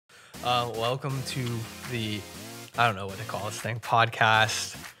Welcome to the, I don't know what to call this thing,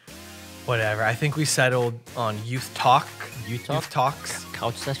 podcast, whatever. I think we settled on Youth Talk. Youth Talk? Youth Talks.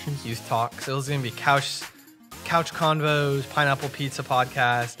 Couch sessions? Youth Talks. It was going to be couch convos, pineapple pizza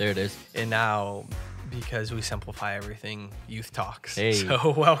podcast. There it is. And now, because we simplify everything, Youth Talks. Hey.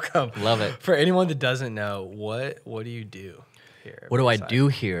 So welcome. Love it. For anyone that doesn't know, what do you do here? What do I do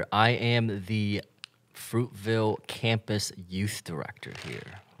here? I am the Fruitville Campus Youth Director here,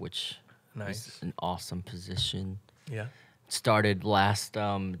 which is an awesome position. Yeah. Started last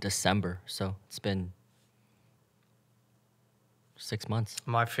December, so it's been 6 months.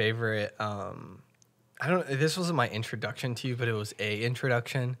 My favorite, this wasn't my introduction to you, but it was a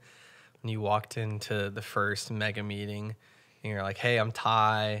introduction. When you walked into the first mega meeting and you're like, hey, I'm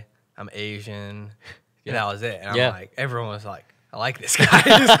Thai, I'm Asian. And that was it. And I'm like, everyone was like, I like this guy.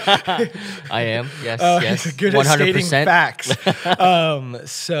 I am, yes. Good 100%. at stating facts.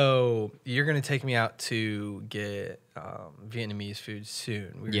 So you're going to take me out to get Vietnamese food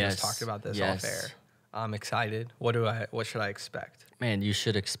soon. We just talked about this off air. I'm excited. What should I expect? Man, you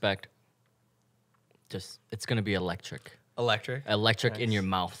should expect it's going to be electric. Electric in your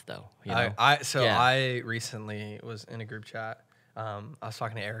mouth, though. You know? I recently was in a group chat. I was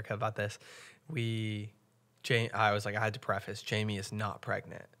talking to Erica about this. I was like, I had to preface, Jamie is not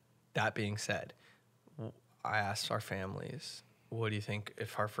pregnant. That being said, I asked our families, what do you think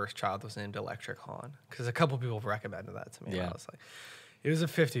if our first child was named Electric Han? Because a couple people have recommended that to me. Yeah. And I was like, it was a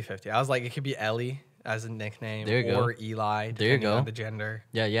 50-50. I was like, it could be Ellie as a nickname or Eli, depending on the gender.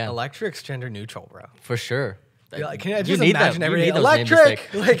 Yeah. Electric's gender neutral, bro. For sure. Yeah, can I just imagine every day,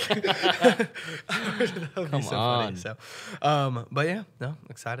 Electric? Like, that would be so funny. So, but yeah, no,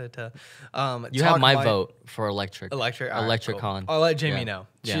 excited to. You have my vote for Electric. Electric cool. Han. I'll let Jamie know.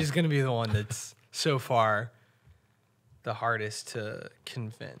 She's gonna be the one that's so far the hardest to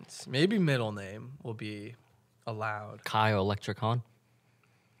convince. Maybe middle name will be allowed. Kyle Electric Han.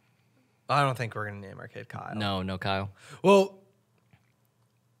 I don't think we're gonna name our kid Kyle. No, Kyle. Well.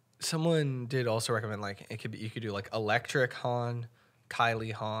 Someone did also recommend you could do like Electric Han,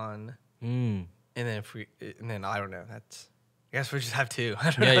 Kylie Han, and then I don't know. I guess we just have two.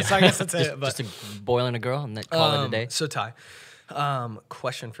 I don't know. So I guess that's it. But just a boy and a girl, and then call it a day. So Ty,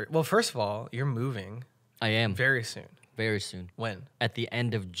 question for you. Well, first of all, you're moving. I am very soon. Very soon. When? At the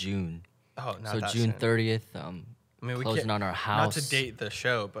end of June. Oh, not so that June soon. 30th. We closing on our house. Not to date the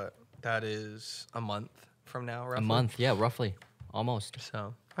show, but that is a month from now, roughly. A month, yeah, roughly, almost.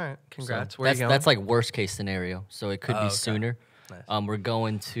 So. All right, congrats. So Where are you going? That's like worst case scenario, so it could be sooner. Nice. We're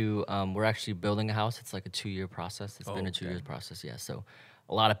going to, we're actually building a house. It's like a 2-year process. It's been a 2 years process, yeah. So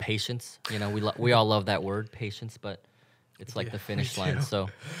a lot of patience. You know, we all love that word, patience, but it's like the finish line. So,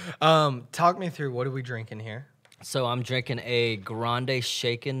 talk me through, what are we drinking here? So I'm drinking a grande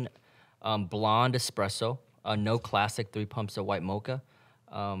shaken blonde espresso, no classic, 3 pumps of white mocha.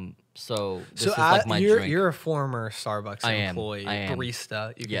 So this is like my drink. You're a former Starbucks employee,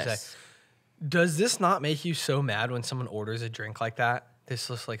 barista, you could say. Does this not make you so mad when someone orders a drink like that? This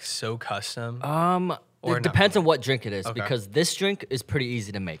looks like so custom. It depends on what drink it is, because this drink is pretty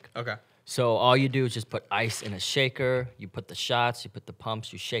easy to make. Okay. So all you do is just put ice in a shaker, you put the shots, you put the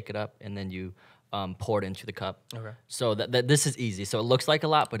pumps, you shake it up, and then you pour it into the cup. Okay. So this is easy. So it looks like a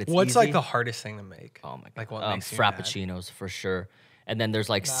lot, but it's easy. What's like the hardest thing to make? Oh my god. Like what makes you frappuccinos for sure. And then there's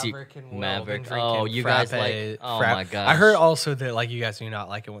like Maverick. Oh, you guys like? Oh my gosh. I heard also that like you guys do not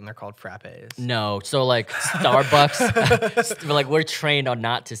like it when they're called frappes. No, so like Starbucks, like we're trained on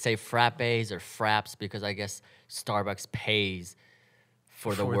not to say frappes or fraps because I guess Starbucks pays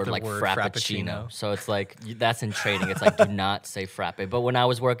for the word frappuccino. So it's like that's in training. It's like do not say frappe. But when I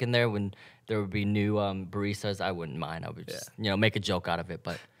was working there, when there would be new baristas, I wouldn't mind. I would just make a joke out of it,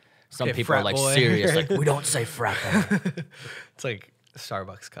 but. Some people are like serious, like we don't say frappe. It's like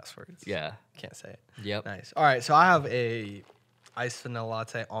Starbucks cuss words. Yeah, can't say it. Yep. Nice. All right, so I have a iced vanilla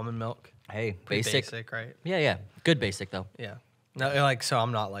latte, almond milk. Hey, basic, right? Yeah. Good basic though. Yeah. No, like so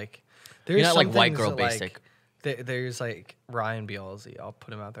I'm not like. You're not like white girl basic. There's like Ryan Bialzi. I'll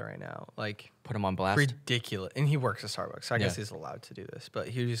put him out there right now. Like put him on blast. Ridiculous, and he works at Starbucks, so I guess he's allowed to do this. But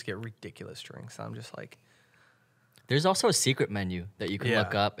he would just get ridiculous drinks. And I'm just like. There's also a secret menu that you can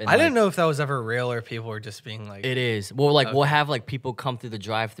look up. And I didn't know if that was ever real or people were just being like... It is. Well, like we'll have like people come through the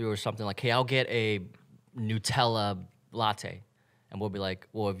drive-thru or something like, hey, I'll get a Nutella latte. And we'll be like,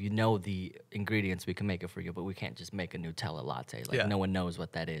 well, if you know the ingredients, we can make it for you, but we can't just make a Nutella latte. Like, no one knows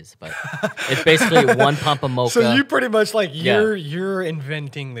what that is. But it's basically 1 pump of mocha. So you pretty much, like, you're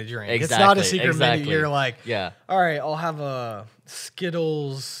inventing the drink. Exactly, it's not a secret menu. You're like, all right, I'll have a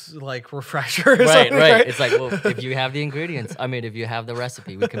Skittles, like, refresher or something. Right. It's like, well, if you have the ingredients, if you have the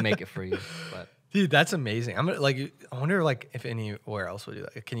recipe, we can make it for you. But dude, that's amazing. I wonder, like, if anywhere else would do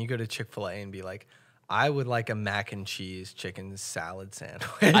that. Can you go to Chick-fil-A and be like, I would like a mac and cheese chicken salad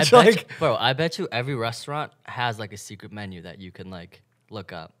sandwich. I bet you every restaurant has like a secret menu that you can like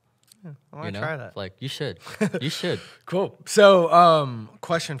look up. I want to try that. Like you should. You should. Cool. So,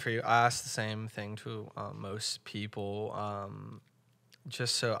 question for you. I asked the same thing to most people.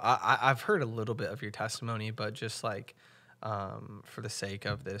 Just so I've heard a little bit of your testimony, but just like for the sake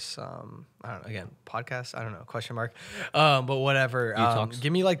of this, I don't know, again, podcast. I don't know, question mark. But whatever.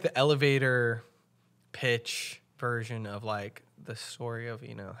 Give me like the elevator pitch version of like the story of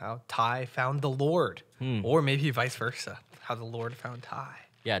how Tai found the Lord, or maybe vice versa, how the Lord found Tai.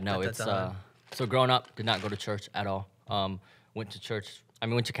 Yeah, no, it's so growing up, did not go to church at all. Went to church.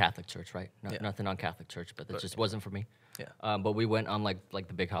 Went to Catholic church, right? Nothing on Catholic church, but it just wasn't for me. Yeah. But we went on like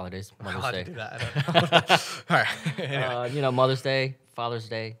the big holidays, Mother's Day. Do that. I don't know. All right. Anyway. Mother's Day, Father's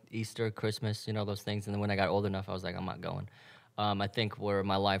Day, Easter, Christmas, those things. And then when I got old enough, I was like, I'm not going. I think where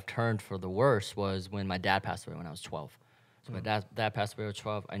my life turned for the worse was when my dad passed away when I was 12. So my dad passed away at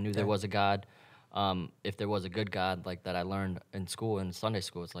 12. I knew there was a God. If there was a good God like that I learned in school, in Sunday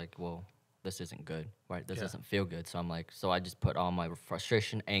school, it's like, well, this isn't good, right? This doesn't feel good. So I'm like, so I just put all my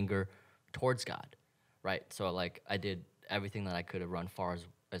frustration, anger towards God, right? So like I did everything that I could have run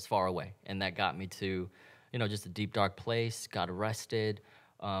as far away. And that got me to, just a deep, dark place, got arrested,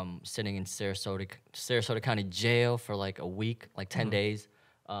 sitting in Sarasota County Jail for like a week, like 10 days.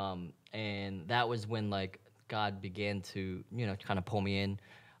 And that was when like God began to, kind of pull me in.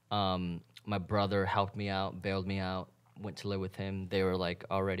 My brother helped me out, bailed me out, went to live with him. They were like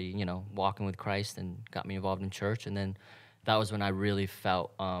already, walking with Christ and got me involved in church. And then that was when I really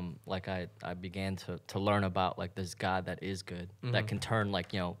felt like I began to learn about like this God that is good, that can turn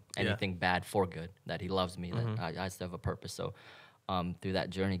like, anything bad for good, that he loves me, that I still have a purpose. So through that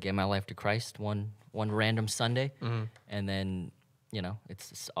journey, gave my life to Christ one random Sunday, and then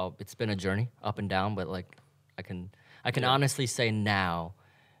it's been a journey up and down. But like I can honestly say now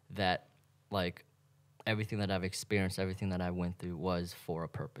that like everything that I've experienced, everything that I went through was for a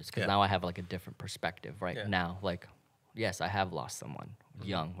purpose. Because now I have like a different perspective now. Like yes, I have lost someone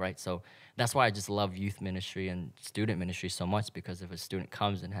young, right? So that's why I just love youth ministry and student ministry so much, because if a student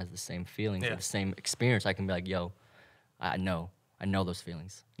comes and has the same feelings or the same experience, I can be like, yo, I know those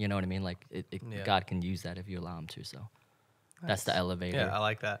feelings. You know what I mean? Like God can use that if you allow him to. So that's the elevator. Yeah, I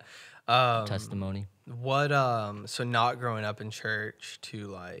like that. Testimony. What so not growing up in church to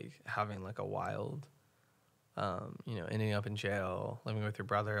like having like a wild ending up in jail, living with your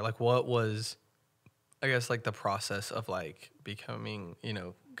brother, like what was, I guess, like the process of like becoming,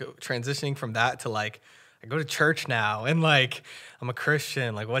 transitioning from that to like I go to church now and like I'm a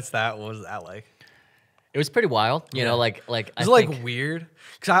Christian, like what was that like? It was pretty wild, you know, like it was weird.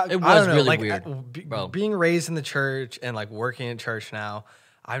 Cause it was I don't know, really like, weird. Being raised in the church and like working in church now,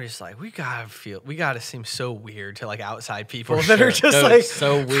 I'm just like, we gotta seem so weird to like outside people that are just like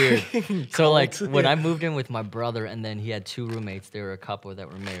so weird. So like when I moved in with my brother, and then he had 2 roommates, there were a couple that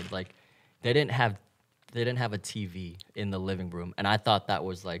were married. Like they didn't have a TV in the living room, and I thought that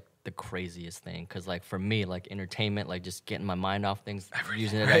was like the craziest thing, because like for me, like entertainment, like just getting my mind off things,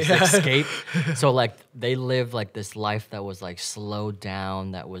 using it as escape. So like they lived like this life that was like slowed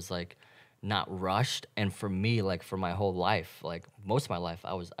down, that was like not rushed. And for me, like for my whole life, like most of my life,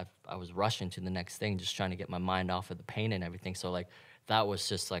 I was rushing to the next thing, just trying to get my mind off of the pain and everything. So like that was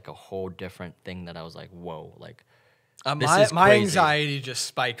just like a whole different thing that I was like, whoa, like my anxiety just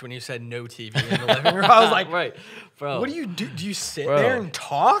spiked when you said no TV in the living room. I was like, right, bro. What do you do? Do you sit there and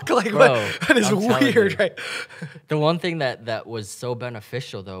talk? Like, bro, that is weird, right? The one thing that was so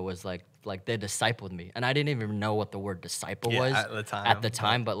beneficial though was like they discipled me, and I didn't even know what the word disciple was at the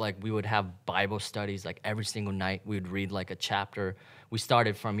time. But like we would have Bible studies like every single night. We would read like a chapter. We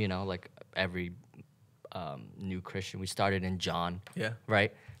started from like every new Christian. We started in John. Yeah.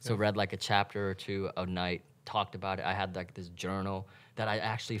 Right. So read like a chapter or 2 a night. Talked about it. I had like this journal that I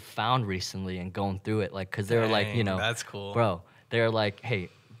actually found recently and going through it, like, because they were like, that's cool, bro. They're like, hey,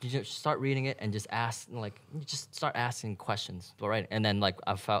 you just start reading it and just ask, like, you just start asking questions, all right? And then like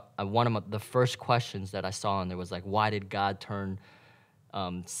I found one of the first questions that I saw, and there was like, why did God turn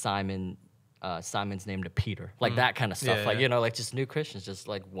Simon Simon's name to Peter, like that kind of stuff. Like, you know, like just new Christians, just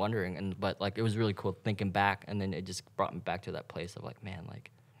like wondering. But like, it was really cool thinking back. And then it just brought me back to that place of like, man,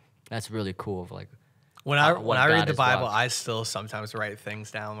 like, that's really cool. Of like, when I read the Bible, I still sometimes write things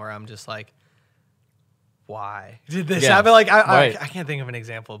down where I'm just like, why did this happen? Like, I can't think of an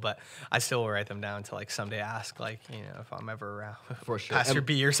example, but I still will write them down to like someday ask, like, you know, if I'm ever around for sure. Pastor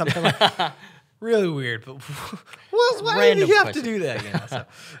B or something like that. Really weird, but why do you have to do that? You know,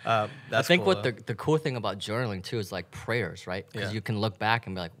 so, I think cool, what the cool thing about journaling too is like prayers, right? Because you can look back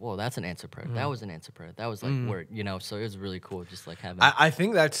and be like, whoa, that's an answered prayer. That was an answered prayer. That was like word, you know. So it was really cool, just like having. I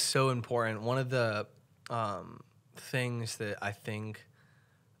think that's so important. One of the things that I think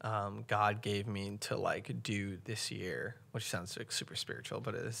God gave me to like do this year, which sounds like super spiritual,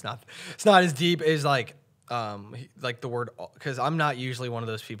 but it's not as deep, is like the word, because I'm not usually one of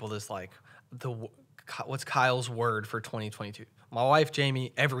those people that's like what's Kyle's word for 2022. My wife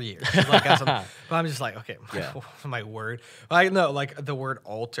Jamie every year she's like but I'm just like, okay, my word. I know, like the word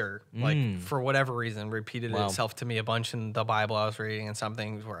altar, like for whatever reason repeated itself to me a bunch in the Bible I was reading, and some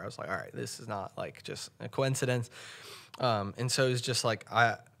things where I was like, all right, this is not like just a coincidence. And so it's just like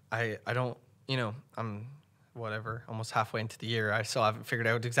I don't, you know, I'm whatever, almost halfway into the year. I still haven't figured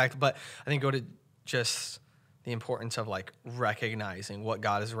out exactly, but I think go to just the importance of like recognizing what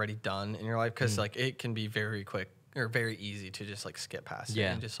God has already done in your life, because like it can be very quick or very easy to just like skip past it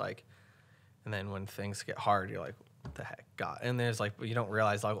and just like, and then when things get hard, you're like, what the heck, God? And there's like, you don't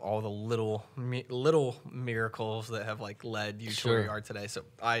realize like all the little miracles that have like led you to where you are today. So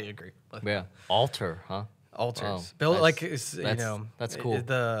I agree. Altar, huh? Altars. Build like, it's, you know, that's cool.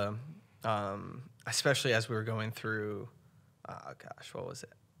 The especially as we were going through, what was it?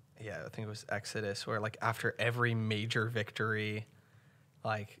 Yeah, I think it was Exodus, where like after every major victory,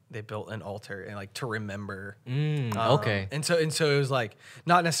 like they built an altar and like to remember. Okay. And so it was like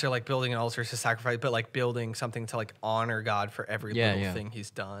not necessarily like building an altar to sacrifice, but like building something to like honor God for every little thing He's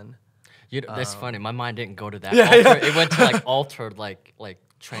done. That's funny. My mind didn't go to that. Altar. It went to like altered, like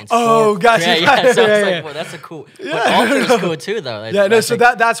transform. Oh, gotcha. So I was like, well, that's a cool. But altar is cool too, though. So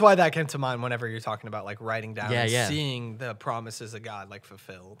that's why that came to mind whenever you're talking about like writing down and seeing the promises of God like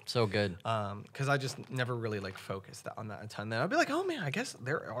fulfilled. So good. Because I just never really like focused on that a ton. Then I'd be like, oh man, I guess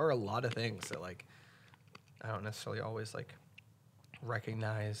there are a lot of things that like I don't necessarily always like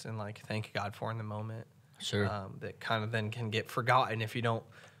recognize and like thank God for in the moment. Sure. That kind of then can get forgotten if you don't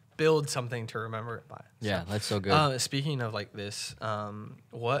build something to remember it by. Yeah, that's so good. Speaking of like this,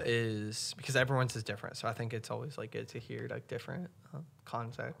 what is, because everyone's is different, so I think it's always like good to hear like different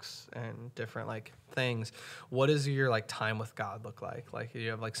contexts and different like things. What does your like time with God look like? Like, do you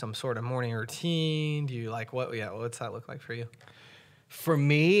have like some sort of morning routine? Do you like what's that look like for you? For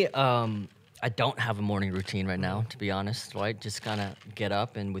me, I don't have a morning routine right now, to be honest, right? Just kind of get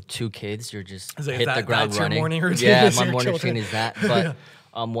up, and with 2 kids, you're just hit the ground running. Your morning routine? Yeah, my morning routine is that. But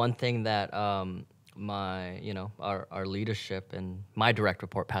one thing that my, you know, our leadership and my direct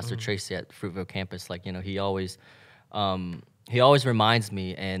report, Pastor Tracy at Fruitville Campus, like, you know, he always reminds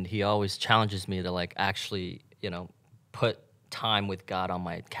me, and he always challenges me to like actually, you know, put time with God on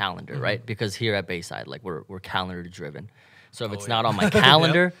my calendar, right? Because here at Bayside, like we're calendar driven. So if it's not on my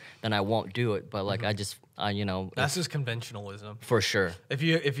calendar, then I won't do it. But like you know, that's just conventionalism for sure.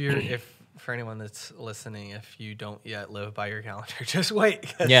 If for anyone that's listening, if you don't yet live by your calendar, just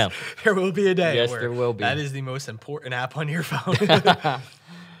wait. Yeah, there will be a day. Yes, where there will be. That is the most important app on your phone.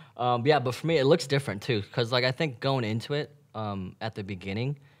 Yeah, but for me, it looks different too, because like I think going into it, at the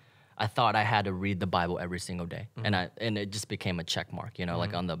beginning, I thought I had to read the Bible every single day, and it just became a check mark, you know,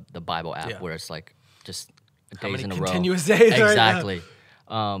 like on the Bible app where it's like just days in a row. Continuous days. Exactly.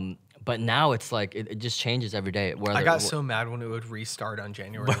 Right. But now it's like it just changes every day. I got so mad when it would restart on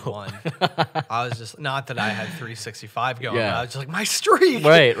January 1. I was just, not that I had 365 going, but I was just like, my streak.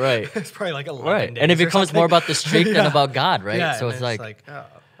 Right. It's probably like 11 days. And it becomes more about the streak than about God, right? Yeah, so it's like oh,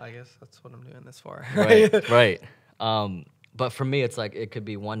 I guess that's what I'm doing this for. Right. But for me, it's like it could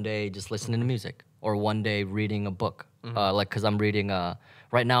be one day just listening to music, or one day reading a book. Like, because I'm reading,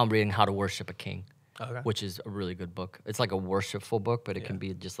 right now I'm reading How to Worship a King. Okay. Which is a really good book. It's like a worshipful book, but it can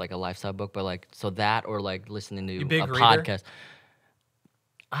be just like a lifestyle book. But like, so that, or like listening to a podcast.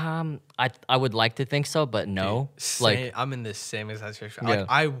 I would like to think so, but no. Like, I'm in the same exact situation. Yeah.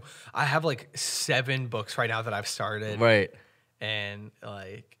 Like, I have like 7 books right now that I've started. Right. And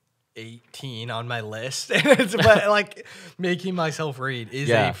like 18 on my list. But like making myself read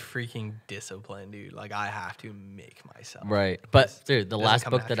is a freaking discipline, dude. Like, I have to make myself. Right. But dude, the last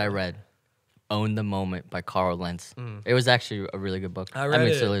book that I read, Own the Moment by Carl Lentz. It was actually a really good book. I read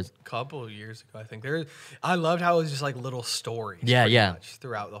it still a is. couple of years ago, I think. I loved how it was just like little stories much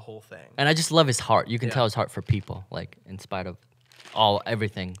throughout the whole thing. And I just love his heart. You can tell his heart for people, like in spite of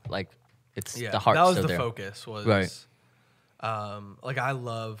everything. Like it's the heart. That was still the there. focus. Was Right. Like I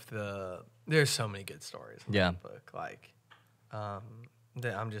love there's so many good stories in that book. Like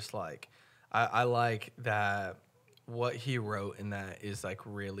that I'm just like I like that what he wrote in that is like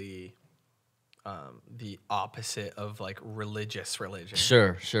really the opposite of like religious religion.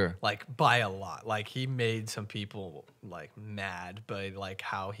 Sure. Like by a lot. Like he made some people like mad by like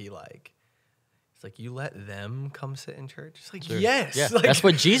how he like it's like you let them come sit in church. It's like yes, Yeah, like, that's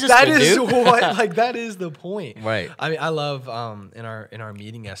what Jesus that did, is dude. what like that is the point. Right. I mean, I love in our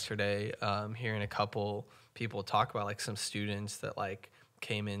meeting yesterday, hearing a couple people talk about like some students that like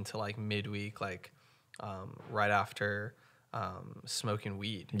came into like midweek, like right after smoking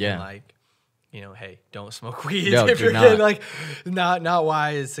weed. Yeah. And, like, you know, hey, don't smoke weed No, if do you're not. good. Like, not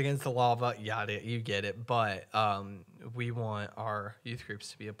why it's against the law, but yada, you get it. But we want our youth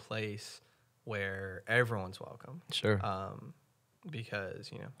groups to be a place where everyone's welcome. Sure.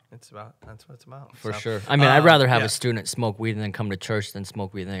 Because, you know, that's what it's about. For So, sure. I mean, I'd rather have yeah. a student smoke weed and then come to church than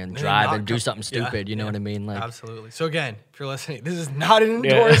smoke weed and then And drive not and do come- something stupid. You know what I mean? Like, absolutely. So again, if you're listening, this is not an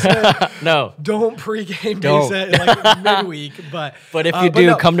endorsement. no. Don't pregame Don't. base at like midweek. But But if you do,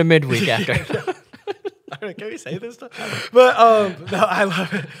 no. come to midweek after. Can we say this stuff? But no, I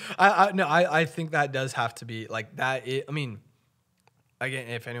love it. I think that does have to be like that. I mean, again,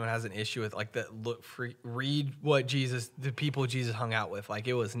 if anyone has an issue with like read what the people Jesus hung out with. Like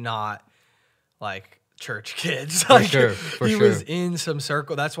it was not like church kids. Like, For he sure. was in some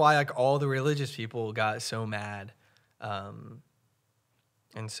circle. That's why like all the religious people got so mad.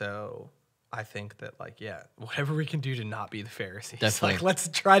 And so I think that like, yeah, whatever we can do to not be the Pharisees. Definitely. Like let's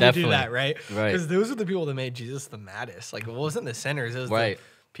try to do that, right? Right. Because those are the people that made Jesus the maddest. Like it wasn't the sinners. It was Right. the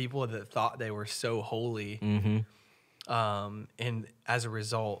people that thought they were so holy. Mm-hmm. And as a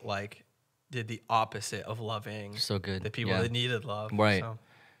result, like did the opposite of loving So good. the people Yeah. that needed love. Right. So.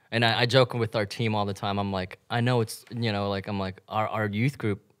 And I joke with our team all the time. I'm like, I know it's, you know, like I'm like, our youth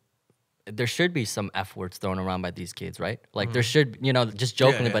group, there should be some F words thrown around by these kids, right? Like there should, you know, just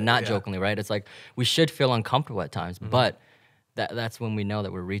jokingly, but not jokingly, right? It's like we should feel uncomfortable at times, but that's when we know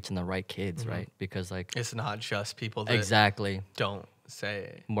that we're reaching the right kids, right? Because like It's not just people that exactly don't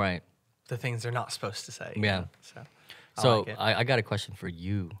say right. the things they're not supposed to say. you Yeah. know? So, So like it. I got a question for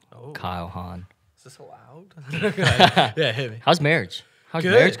you, Oh. Kyle Hahn. Is this allowed? Yeah, hit me. How's marriage? How's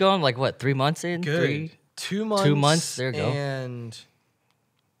Good. marriage going? Like what? 3 months in? Good. 3? 2 months. 2 months, there you go. And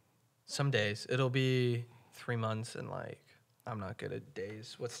some days. It'll be 3 months and like, I'm not good at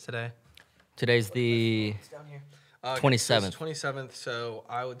days. What's today? Today's the It's down here. 27th. 27th. So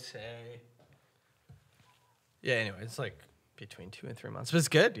I would say, yeah, anyway, it's like between 2 and 3 months. But it's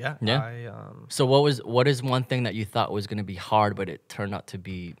good. Yeah. Yeah. So what is one thing that you thought was going to be hard, but it turned out to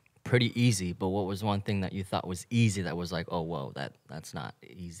be pretty easy? But what was one thing that you thought was easy that was like, oh, whoa, that's not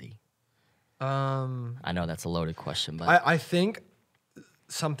easy? I know that's a loaded question, but I think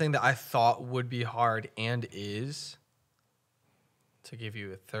something that I thought would be hard and is, to give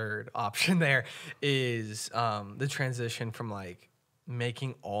you a third option there, is the transition from like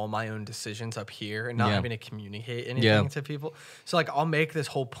making all my own decisions up here and not Yeah. having to communicate anything to people. So like I'll make this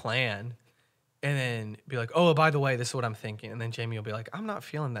whole plan and then be like, oh, by the way, this is what I'm thinking. And then Jamie will be like, I'm not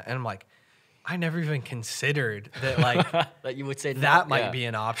feeling that. And I'm like, I never even considered that like that you would say that no? might Yeah. be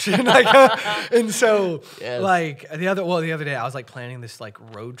an option. Like, and so Yes. like the other day I was like planning this like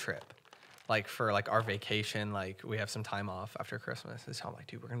road trip, like for like our vacation. Like we have some time off after Christmas. And so I'm like,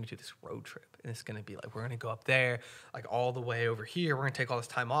 dude, we're gonna do this road trip, and it's gonna be like we're gonna go up there, like all the way over here. We're gonna take all this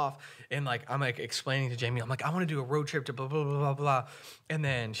time off, and like I'm like explaining to Jamie, I'm like, I want to do a road trip to blah blah blah blah blah, and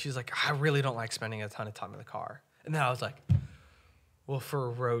then she's like, I really don't like spending a ton of time in the car, and then I was like, well, for a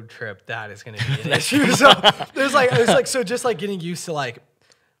road trip, that is going to be an issue. So it's like so just like getting used to like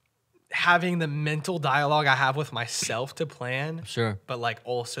having the mental dialogue I have with myself to plan, Sure. but like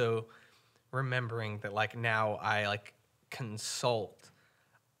also remembering that like now I like consult,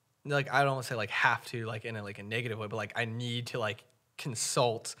 like I don't say like have to like in a negative way, but like I need to like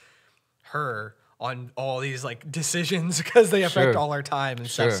consult her on all these like decisions because they affect Sure. all our time and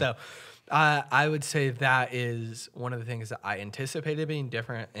Sure. stuff. So I would say that is one of the things that I anticipated being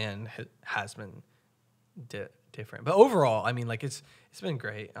different and has been different. But overall, I mean, like it's been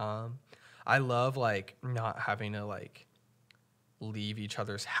great. I love like not having to like leave each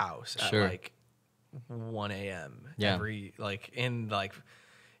other's house Sure. at like 1 a.m. Yeah. every like in like,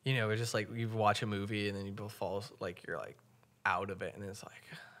 you know, it's just like you watch a movie and then you both fall like you're like out of it and it's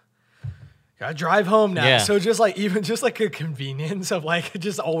like, gotta drive home now. Yeah. So just like even just like a convenience of like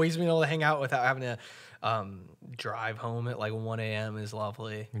just always being able to hang out without having to drive home at like 1 a.m. is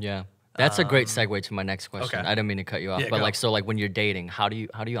lovely. Yeah. That's a great segue to my next question. Okay. I didn't mean to cut you off, Yeah, but go. like, so like when you're dating, how do you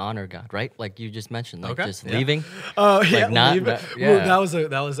honor God, right? Like you just mentioned, like just leaving. Yeah, not- leave it. not- yeah. Well,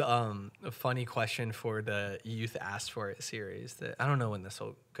 that was a funny question for the Youth Asked For It series. That I don't know when this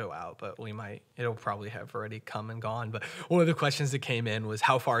will go out, but it'll probably have already come and gone. But one of the questions that came in was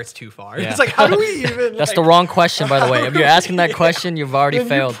how far is too far. Yeah. It's like how do we even? That's like, the wrong question, by the way. If you're asking that question, you've already then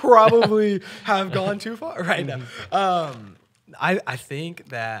failed. You probably have gone too far right now. I think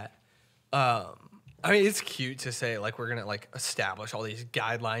that. I mean, it's cute to say like we're gonna like establish all these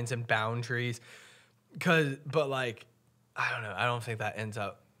guidelines and boundaries, but like I don't know. I don't think that ends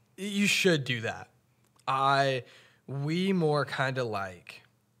up. You should do that. We more kind of like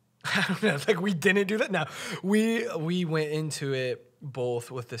I don't know. Like we didn't do that. No, we went into it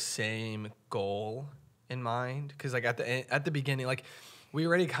both with the same goal in mind because like at the beginning, like we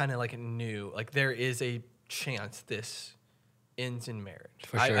already kind of like knew like there is a chance this ends in marriage.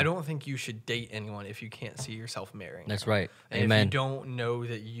 For sure. I don't think you should date anyone if you can't see yourself marrying. That's them. right. And Amen. if you don't know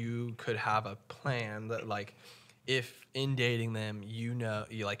that you could have a plan that like if in dating them, you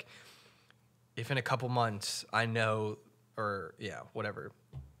like if in a couple months I know or whatever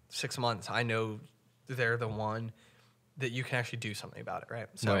 6 months I know they're the one that you can actually do something about it, right?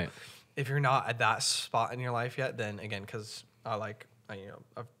 So Right. if you're not at that spot in your life yet, then again, because I've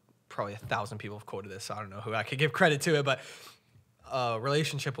probably 1,000 people have quoted this, so I don't know who I could give credit to it, but a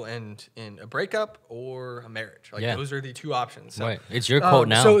relationship will end in a breakup or a marriage. Like those are the two options. So, Right. It's your quote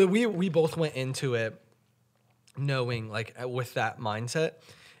now. So we both went into it knowing like with that mindset,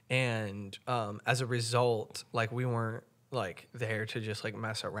 and as a result, like we weren't like there to just like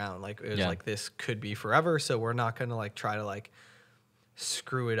mess around. Like it was like this could be forever, so we're not gonna like try to like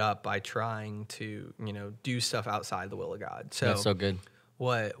screw it up by trying to do stuff outside the will of God. So That's so good.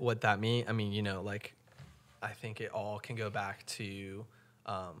 What that mean? I mean, like I think it all can go back to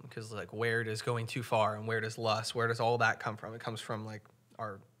because like where does going too far and where does lust, where does all that come from? It comes from like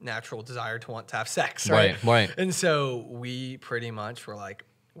our natural desire to want to have sex, right? Right. And so we pretty much were like,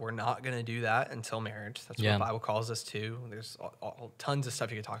 we're not going to do that until marriage. That's what the Bible calls us to. There's all tons of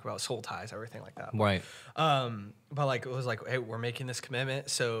stuff you could talk about, soul ties, everything like that. Right. But like it was like, hey, we're making this commitment,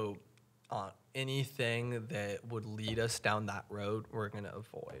 so anything that would lead us down that road, we're gonna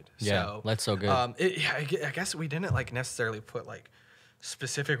avoid. Yeah, so, that's so good. I guess we didn't like necessarily put like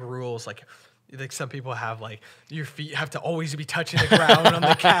specific rules. Like some people have like your feet have to always be touching the ground on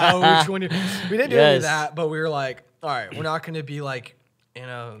the couch when we didn't do any of that, but we were like, all right, we're not gonna be like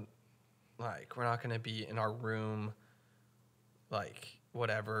we're not gonna be in our room like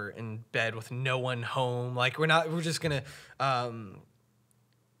whatever in bed with no one home. Like we're just gonna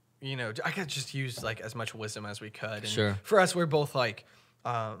I could just use like as much wisdom as we could. And sure. For us, we're both like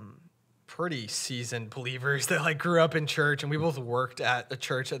pretty seasoned believers that like grew up in church, and we both worked at a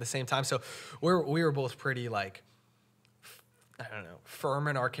church at the same time. So we were both pretty like I don't know, firm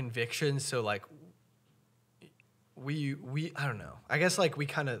in our convictions. So like we I don't know. I guess like we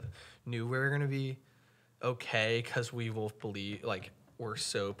kind of knew we were gonna be okay because we both believe like we're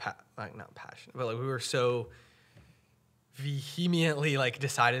so not passionate, but like we were so vehemently like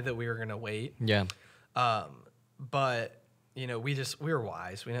decided that we were gonna wait. Yeah. But we were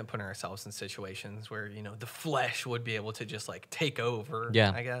wise. We didn't put ourselves in situations where the flesh would be able to just like take over.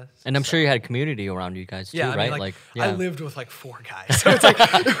 Yeah, I guess. And I'm sure you had a community around you guys too, I right? mean, I lived with like 4 guys, so it's like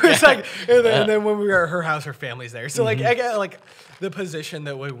it was like, and then when we were at her house, her family's there. So like I get like the position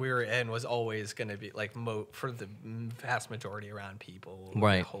that we were in was always gonna be like for the vast majority around people,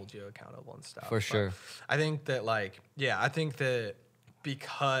 right? Hold you accountable and stuff. For sure. I think that I think that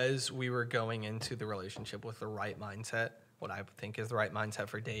because we were going into the relationship with the right mindset, what I think is the right mindset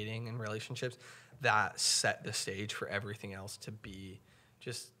for dating and relationships, that set the stage for everything else to be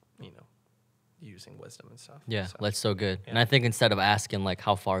just, using wisdom and stuff. Yeah, that's so good. Yeah. And I think instead of asking like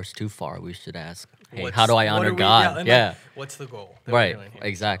how far is too far, we should ask, hey, What's, how do I honor God? Yeah. Like, what's the goal? Right.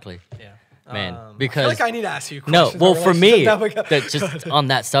 Exactly. Yeah. Man, because I feel like I need to ask you questions. No, well, for me, that just on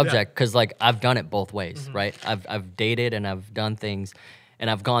that subject, because like I've done it both ways, right? I've dated and I've done things, and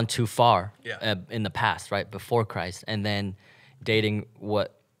I've gone too far in the past, right, before Christ, and then dating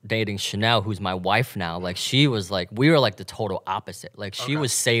Chanel, who's my wife now. Like we were like the total opposite. Like she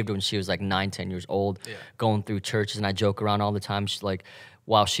was saved when she was like 9-10 years old, going through churches, and I joke around all the time. She's like,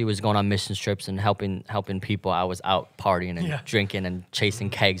 while she was going on mission trips and helping people, I was out partying and drinking and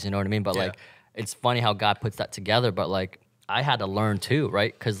chasing kegs, you know what I mean? But like, it's funny how God puts that together, but like I had to learn too,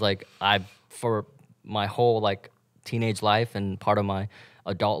 right? Because like for my whole like teenage life and part of my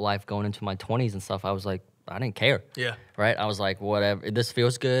adult life going into my 20s and stuff, I was like, I didn't care. Yeah. Right? I was like, whatever, if this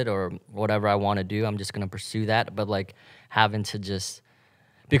feels good or whatever I want to do, I'm just going to pursue that. But like having to just,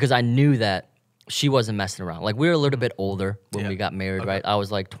 because I knew that she wasn't messing around. Like we were a little bit older when we got married, right? I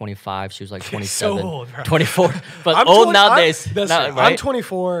was like 25, she was like 27. So old, bro. 24. But I'm old nowadays. I'm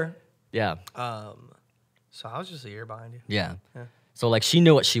 24. Yeah. So I was just a year behind you. Yeah. So like she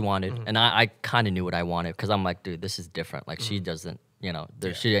knew what she wanted, and I kind of knew what I wanted because I'm like, dude, this is different. Like she doesn't, you know,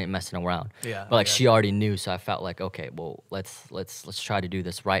 she ain't messing around. Yeah. But like she already knew, so I felt like, okay, well, let's try to do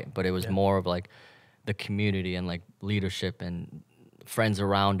this right. But it was more of like the community and like leadership and friends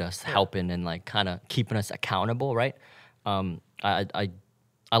around us helping and like kind of keeping us accountable, right? I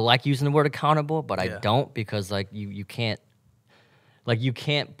like using the word accountable, but I don't because like you can't. Like, you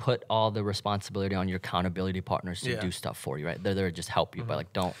can't put all the responsibility on your accountability partners to do stuff for you, right? They're there to just help you, but,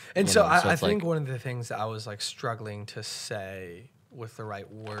 like, don't. And so I think one of the things that I was, like, struggling to say with the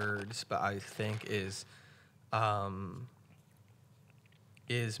right words, but I think is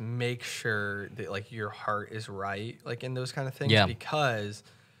make sure that, like, your heart is right, like, in those kind of things. Because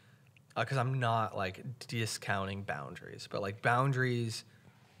I'm not, like, discounting boundaries, but, like, boundaries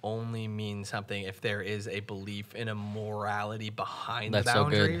only mean something if there is a belief in a morality behind the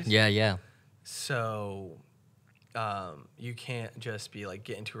boundaries. So good. Yeah. So you can't just be like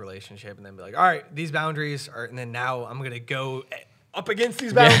get into a relationship and then be like, all right, these boundaries are, and then now I'm gonna go up against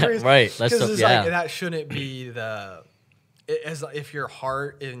these boundaries. Yeah, right. Like that shouldn't be as if your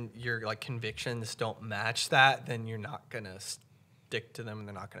heart and your like convictions don't match that, then you're not gonna stick to them and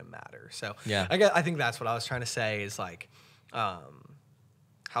they're not gonna matter. So I think that's what I was trying to say is like.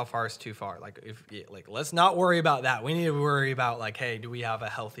 How far is too far? Like, let's not worry about that. We need to worry about like, hey, do we have a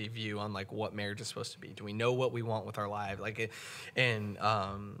healthy view on like what marriage is supposed to be? Do we know what we want with our lives? Like, and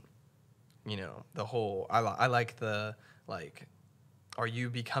you know, the whole. I like the like, are you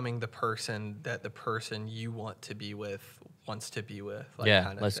becoming the person that the person you want to be with wants to be with? Like,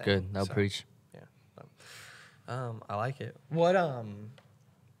 kind of that's thing. good. No preach. Yeah, I like it. What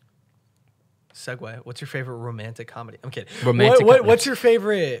segue. What's your favorite romantic comedy? I'm kidding. What's your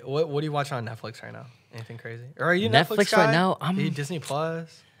favorite? What do you watch on Netflix right now? Anything crazy? Or are you Netflix guy? Right now? Are you Disney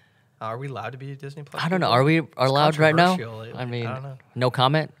Plus? Are we allowed to be Disney Plus? I don't know. Are we allowed right now? I mean, I don't know. No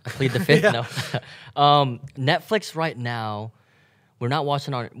comment. I plead the fifth. No. Netflix right now. We're not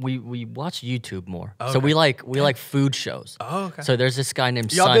watching on. We watch YouTube more. Oh, okay. So we like food shows. Oh, okay. So there's this guy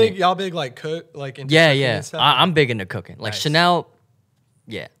named Sonny. Y'all big like cook like into cooking and stuff? I'm big into cooking. Like nice. Chanel.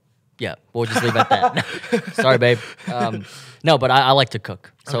 Yeah, we'll just leave it at that. Sorry, babe. No, but I like to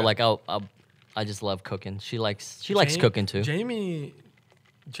cook. So like I just love cooking. She likes cooking too.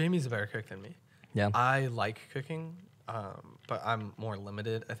 Jamie's a better cook than me. Yeah. I like cooking, but I'm more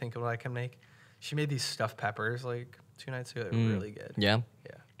limited, I think, of what I can make. She made these stuffed peppers like 2 nights ago. They were really good. Yeah.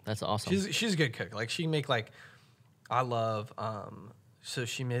 That's awesome. She's a good cook. Like she make like I love so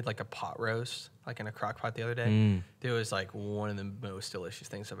she made like a pot roast, like in a crock pot the other day. It was like one of the most delicious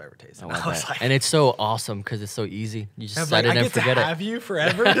things I've ever tasted. I was like, and it's so awesome because it's so easy. You just set it and forget it. I get to have you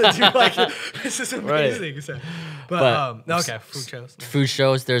forever to do like this is amazing. Right. So, but okay, food shows. Food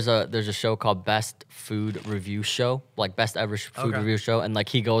shows. There's a show called Best Food Review Show, like best ever food review show, and like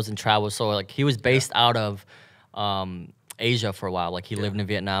he goes and travels. So like he was based out of Asia for a while. Like he lived in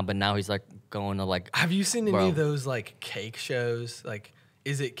Vietnam, but now he's like going to like. Have you seen any of those like cake shows? Like,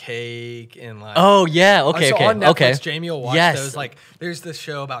 is it cake and like? Oh yeah, okay. On Netflix, Jamie will watch those. Like, there's this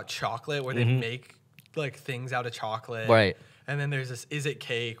show about chocolate where they make like things out of chocolate, right? And then there's this Is It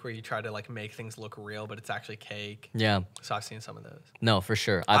Cake where you try to like make things look real, but it's actually cake. Yeah. So I've seen some of those. No, for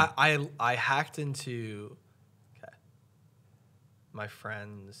sure. I hacked into my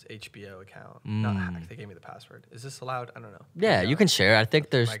friend's HBO account. Not hacked. They gave me the password. Is this allowed? I don't know. Yeah, you can share. I think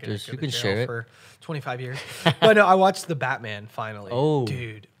there's you can share it for 25 years. But no, I watched The Batman finally. Oh,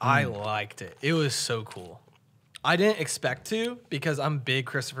 dude, I liked it. It was so cool. I didn't expect to because I'm a big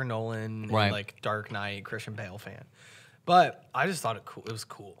Christopher Nolan and like Dark Knight, Christian Bale fan. But I just thought it was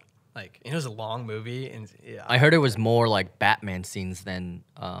cool. Like, it was a long movie, and I heard it was more like Batman scenes than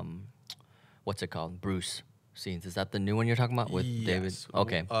what's it called? Bruce scenes. Is that the new one you're talking about with David?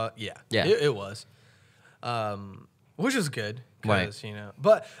 Okay. Yeah. It was. Which was good, because you know.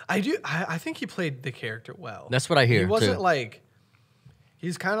 But I think he played the character well. That's what I hear. He wasn't too. like.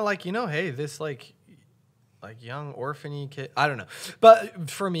 He's kind of like, hey, this like young orphan-y kid. I don't know. But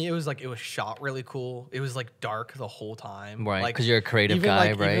for me, it was shot really cool. It was like dark the whole time. Right. Like, because you're a creative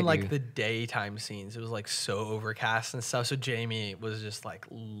guy, right? Even like the daytime scenes, it was like so overcast and stuff. So Jamie was just like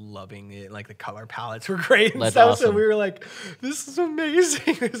loving it. Like the color palettes were great and stuff. Awesome. So we were like, this is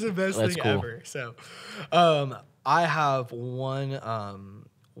amazing. It's the best thing ever. So I have one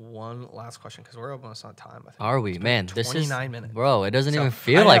last question because we're almost on time. I think. Are we? Man, this is 29 minutes. Bro, it doesn't even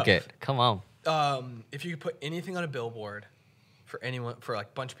feel like it. Come on. If you could put anything on a billboard for anyone, for like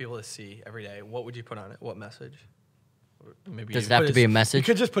a bunch of people to see every day, what would you put on it? What message? Maybe does it have to be a message? You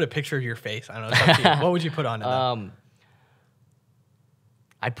could just put a picture of your face. I don't know. It's up to you. What would you put on it?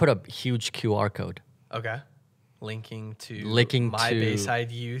 I'd put a huge QR code. Okay. Linking to my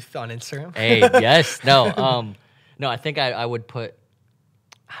Bayside Youth on Instagram. Hey, yes. No. No, I think I would put.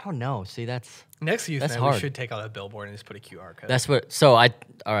 I don't know. See, that's next youth. That's man, hard. we should take out a billboard and just put a QR code. That's what. So all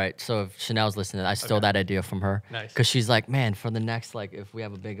right. So if Chanel's listening, I stole that idea from her. Nice. Because she's like, man, for the next if we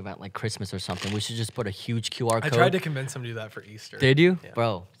have a big event like Christmas or something, we should just put a huge QR code. I tried to convince them to do that for Easter. Did you, yeah.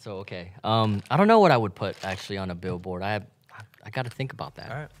 Bro? So okay. I don't know what I would put actually on a billboard. I got to think about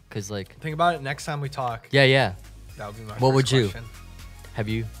that. All right. Cause think about it next time we talk. Yeah. That would be my What first would question. Have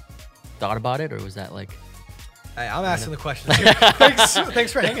you thought about it, or was that like? Hey, I'm asking the questions.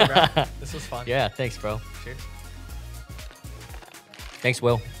 Thanks for hanging, bro. This was fun. Yeah, thanks, bro. Cheers. Thanks,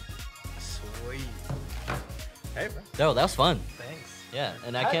 Will. Sweet. Hey, bro. No, that was fun. Thanks. Yeah,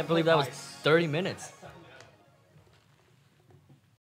 and I can't believe that was 30 minutes.